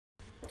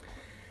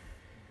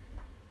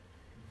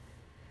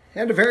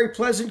And a very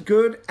pleasant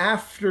good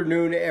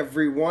afternoon,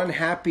 everyone.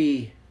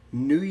 Happy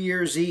New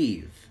Year's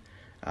Eve.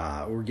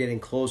 We're getting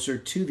closer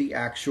to the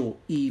actual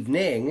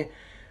evening.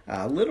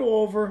 A little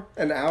over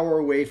an hour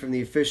away from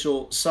the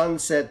official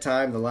sunset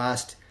time, the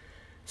last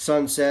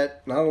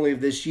sunset, not only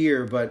of this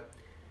year, but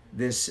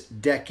this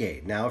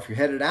decade. Now, if you're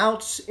headed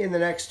out in the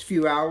next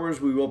few hours,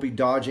 we will be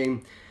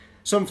dodging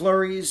some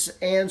flurries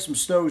and some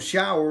snow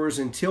showers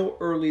until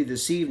early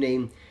this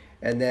evening.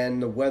 And then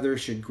the weather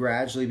should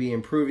gradually be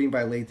improving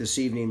by late this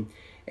evening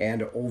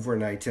and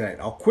overnight tonight.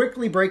 I'll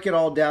quickly break it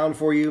all down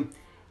for you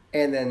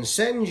and then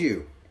send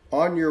you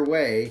on your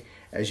way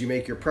as you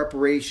make your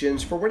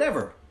preparations for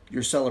whatever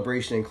your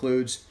celebration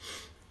includes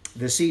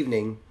this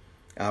evening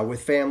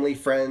with family,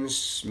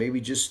 friends,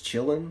 maybe just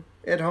chilling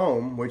at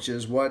home, which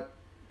is what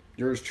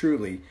yours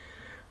truly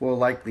will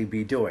likely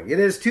be doing. It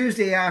is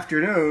Tuesday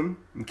afternoon,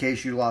 in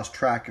case you lost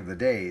track of the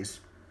days,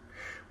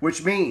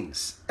 which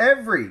means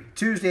every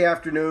Tuesday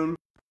afternoon,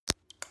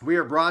 we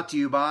are brought to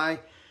you by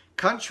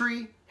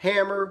Country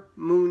Hammer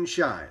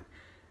Moonshine.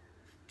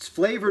 It's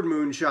flavored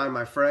moonshine,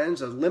 my friends,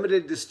 a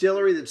limited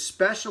distillery that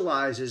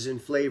specializes in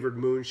flavored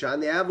moonshine.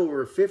 They have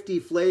over 50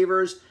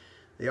 flavors.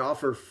 They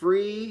offer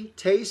free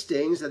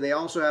tastings, and they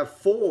also have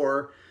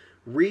 4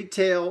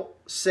 retail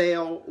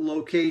sale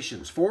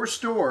locations. 4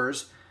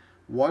 stores.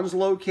 One's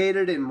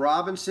located in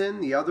Robinson.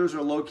 The others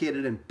are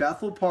located in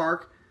Bethel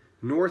Park,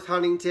 North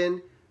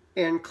Huntington,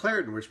 and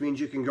Clarendon, which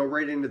means you can go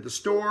right into the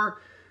store,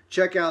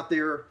 check out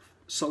their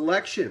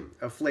selection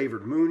of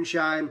flavored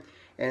moonshine,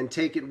 and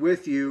take it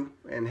with you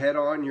and head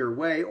on your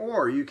way.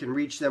 Or you can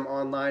reach them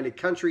online at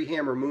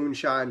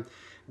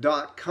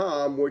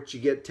countryhammermoonshine.com, which you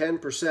get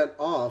 10%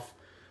 off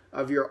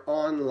of your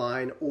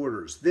online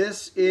orders.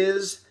 This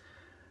is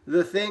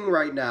the thing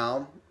right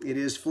now. It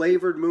is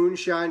flavored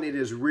moonshine. It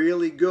is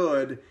really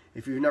good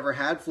if you've never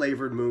had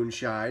flavored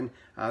moonshine.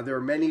 There are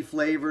many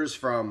flavors,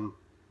 from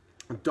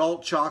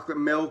adult chocolate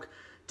milk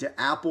to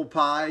apple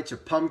pie to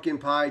pumpkin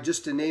pie,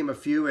 just to name a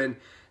few, and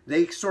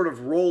they sort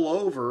of roll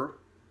over,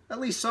 at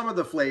least some of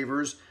the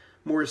flavors,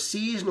 more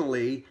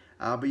seasonally,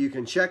 but you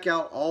can check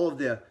out all of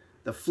the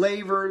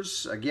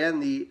flavors,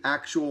 again, the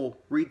actual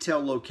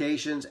retail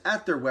locations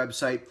at their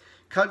website,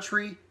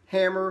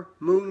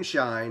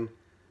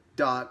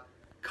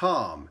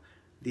 countryhammermoonshine.com,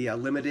 the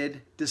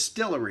limited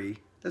distillery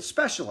that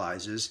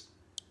specializes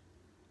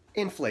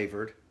in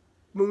flavored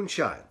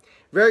moonshine.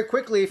 Very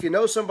quickly, if you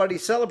know somebody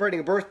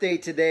celebrating a birthday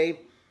today, a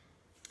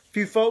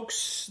few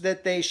folks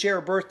that they share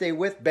a birthday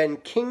with: Ben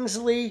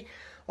Kingsley,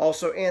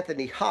 also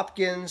Anthony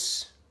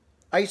Hopkins,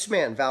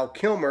 Iceman Val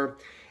Kilmer,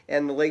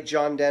 and the late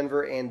John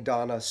Denver and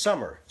Donna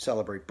Summer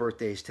celebrate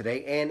birthdays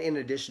today. And in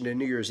addition to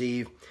New Year's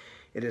Eve,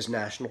 it is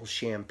National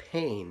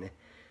Champagne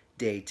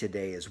Day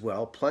today as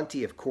well.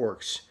 Plenty of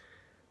corks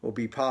will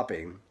be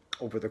popping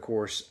over the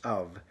course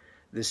of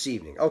this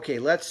evening. Okay,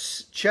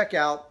 let's check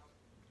out,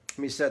 let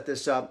me set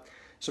this up,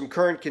 some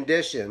current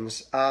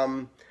conditions.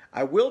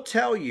 I will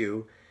tell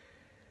you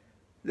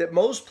that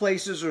most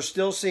places are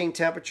still seeing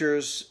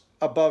temperatures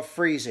above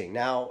freezing.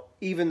 Now,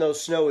 even though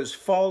snow is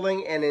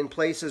falling and in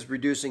places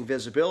reducing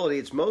visibility,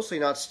 it's mostly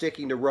not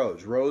sticking to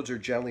roads. Roads are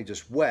generally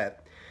just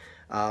wet.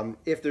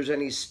 If there's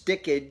any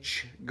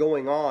stickage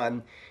going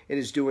on, it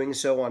is doing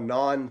so on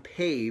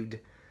non-paved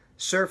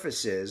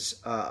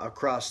surfaces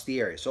across the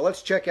area. So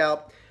let's check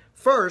out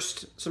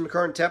first some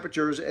current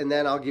temperatures, and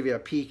then I'll give you a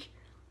peek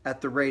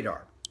at the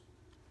radar.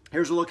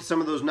 Here's a look at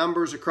some of those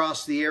numbers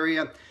across the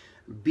area.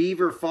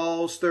 Beaver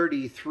Falls,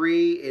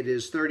 33. It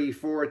is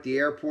 34 at the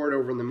airport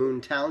over in the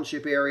Moon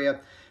Township area.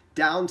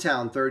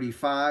 Downtown,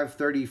 35.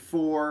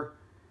 34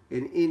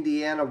 in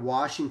Indiana.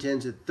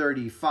 Washington's at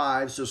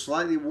 35. So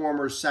slightly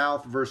warmer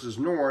south versus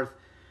north,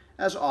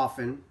 as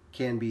often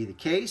can be the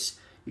case.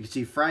 You can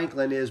see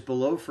Franklin is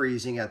below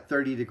freezing at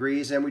 30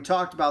 degrees. And we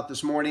talked about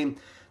this morning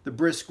the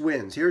brisk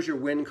winds. Here's your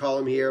wind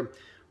column here.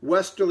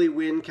 Westerly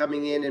wind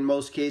coming in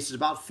most cases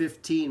about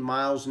 15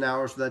 miles an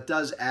hour, so that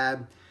does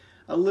add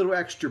a little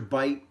extra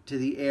bite to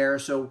the air.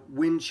 So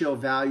wind chill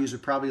values are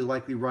probably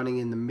likely running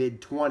in the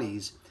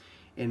mid-20s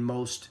in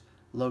most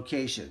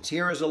locations.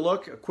 Here is a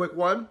look, a quick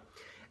one,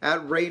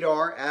 at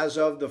radar as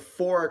of the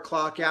 4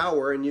 o'clock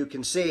hour, and you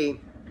can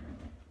see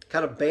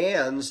kind of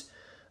bands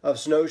of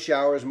snow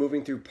showers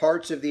moving through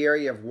parts of the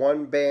area. You have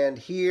one band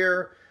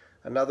here,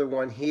 another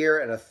one here,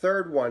 and a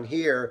third one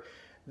here.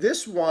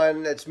 This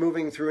one that's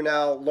moving through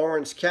now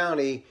Lawrence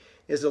County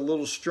is a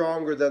little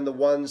stronger than the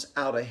ones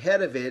out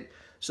ahead of it.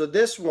 So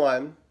this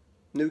one,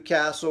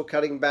 Newcastle,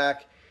 cutting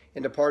back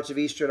into parts of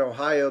eastern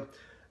Ohio,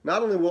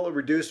 not only will it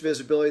reduce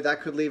visibility,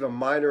 that could leave a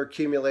minor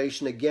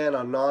accumulation again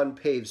on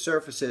non-paved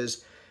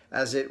surfaces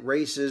as it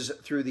races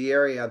through the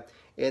area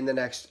in the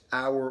next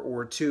hour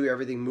or two,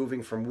 everything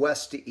moving from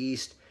west to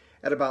east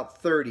at about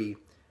 30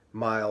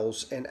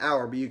 miles an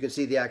hour. But you can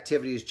see the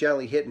activity is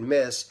generally hit and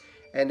miss.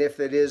 And if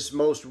it is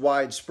most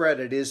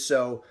widespread, it is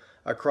so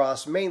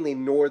across mainly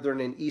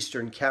northern and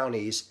eastern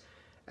counties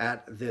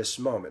at this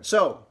moment.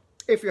 So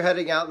if you're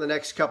heading out in the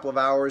next couple of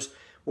hours,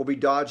 we'll be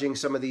dodging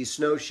some of these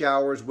snow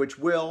showers, which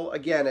will,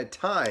 again, at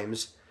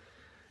times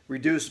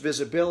reduced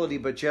visibility,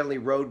 but generally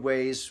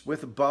roadways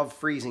with above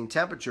freezing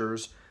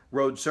temperatures,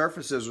 road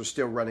surfaces are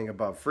still running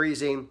above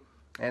freezing,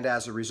 and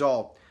as a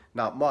result,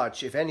 not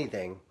much, if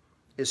anything,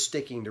 is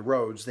sticking to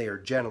roads. They are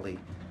generally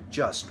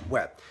just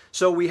wet.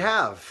 So we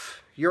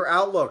have your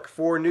outlook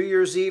for New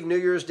Year's Eve, New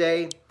Year's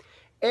Day,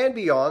 and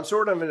beyond,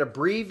 sort of an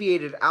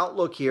abbreviated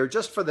outlook here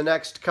just for the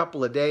next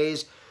couple of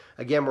days.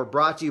 Again, we're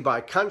brought to you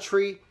by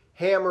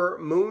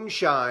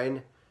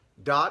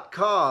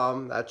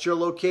CountryHammerMoonshine.com. That's your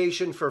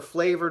location for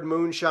flavored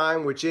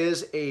moonshine, which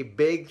is a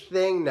big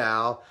thing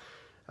now.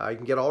 You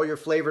can get all your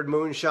flavored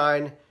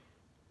moonshine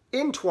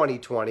in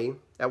 2020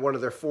 at one of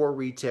their 4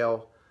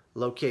 retail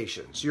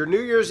locations. Your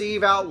New Year's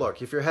Eve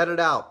outlook, if you're headed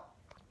out,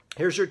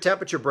 here's your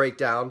temperature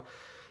breakdown.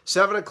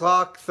 7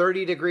 o'clock,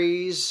 30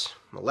 degrees,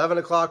 11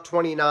 o'clock,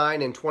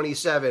 29, and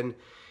 27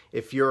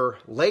 if you're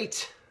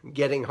late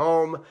getting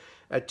home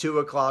at 2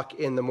 o'clock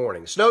in the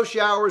morning. Snow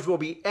showers will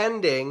be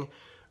ending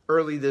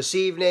early this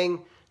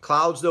evening.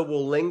 Clouds, though,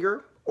 will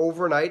linger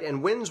overnight,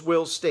 and winds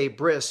will stay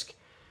brisk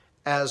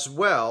as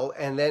well.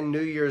 And then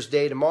New Year's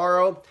Day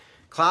tomorrow,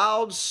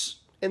 clouds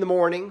in the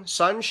morning,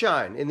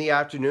 sunshine in the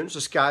afternoons.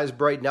 The skies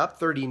brighten up,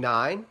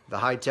 39. The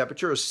high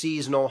temperature, a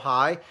seasonal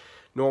high.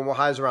 Normal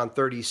highs around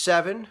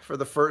 37 for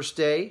the first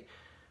day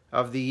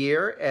of the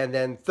year. And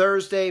then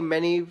Thursday,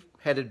 many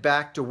headed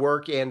back to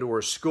work and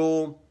or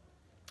school.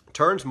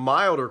 Turns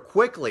milder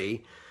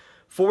quickly.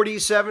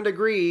 47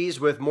 degrees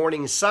with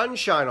morning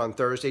sunshine on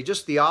Thursday,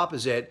 just the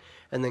opposite.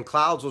 And then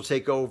clouds will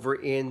take over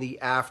in the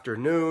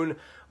afternoon.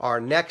 Our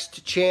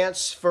next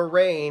chance for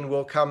rain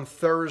will come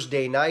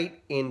Thursday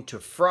night into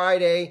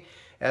Friday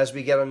as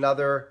we get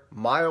another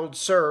mild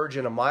surge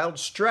and a mild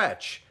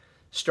stretch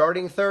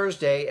starting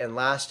Thursday and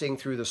lasting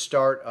through the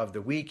start of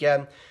the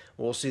weekend.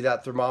 We'll see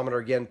that thermometer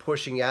again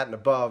pushing at and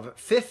above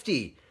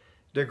 50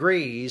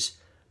 degrees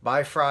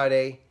by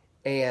Friday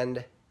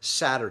and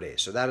Saturday.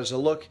 So that is a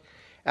look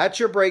at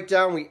your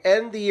breakdown. We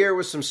end the year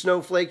with some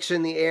snowflakes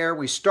in the air.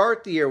 We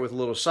start the year with a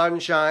little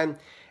sunshine,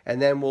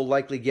 and then we'll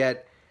likely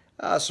get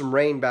some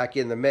rain back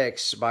in the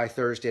mix by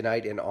Thursday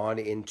night and on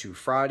into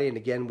Friday. And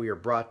again, we are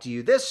brought to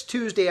you this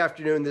Tuesday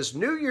afternoon, this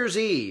New Year's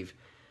Eve,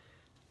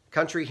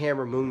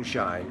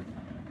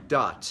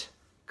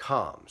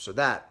 CountryHammerMoonshine.com. So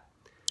that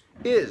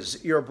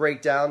is your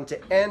breakdown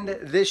to end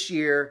this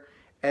year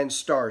and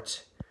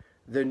start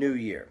the new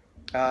year.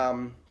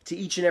 To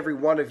each and every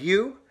one of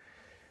you,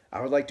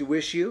 I would like to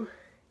wish you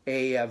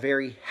a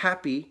very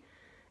happy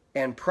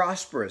and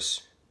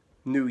prosperous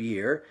new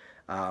year.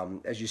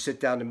 As you sit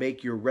down to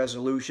make your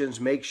resolutions,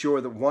 make sure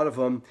that one of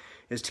them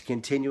is to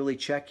continually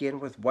check in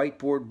with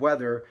WhiteBoard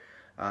weather.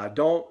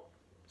 Don't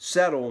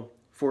settle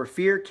for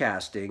fear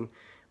casting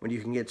when you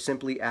can get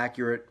simply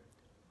accurate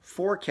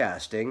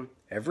forecasting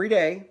every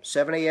day,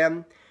 7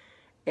 a.m.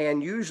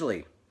 and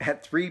usually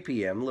at 3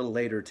 p.m., a little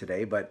later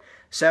today, but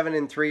 7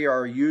 and 3 are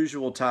our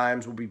usual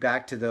times. We'll be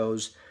back to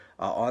those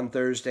on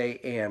Thursday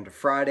and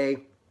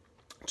Friday.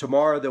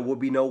 Tomorrow there will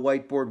be no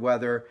WhiteBoard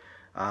weather.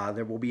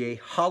 There will be a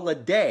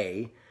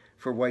holiday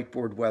for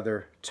WhiteBoard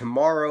weather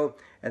tomorrow,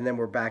 and then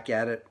we're back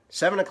at it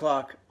 7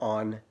 o'clock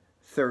on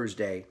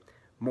Thursday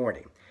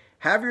morning.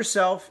 Have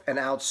yourself an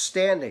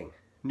outstanding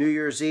New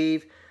Year's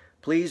Eve.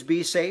 Please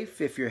be safe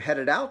if you're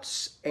headed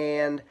out,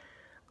 and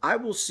I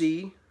will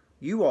see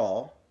you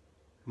all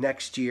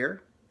next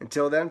year.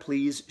 Until then,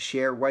 please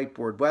share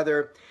WhiteBoard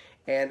weather,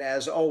 and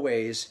as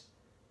always,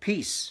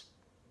 peace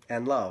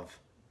and love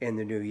in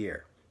the new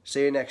year.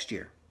 See you next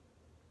year.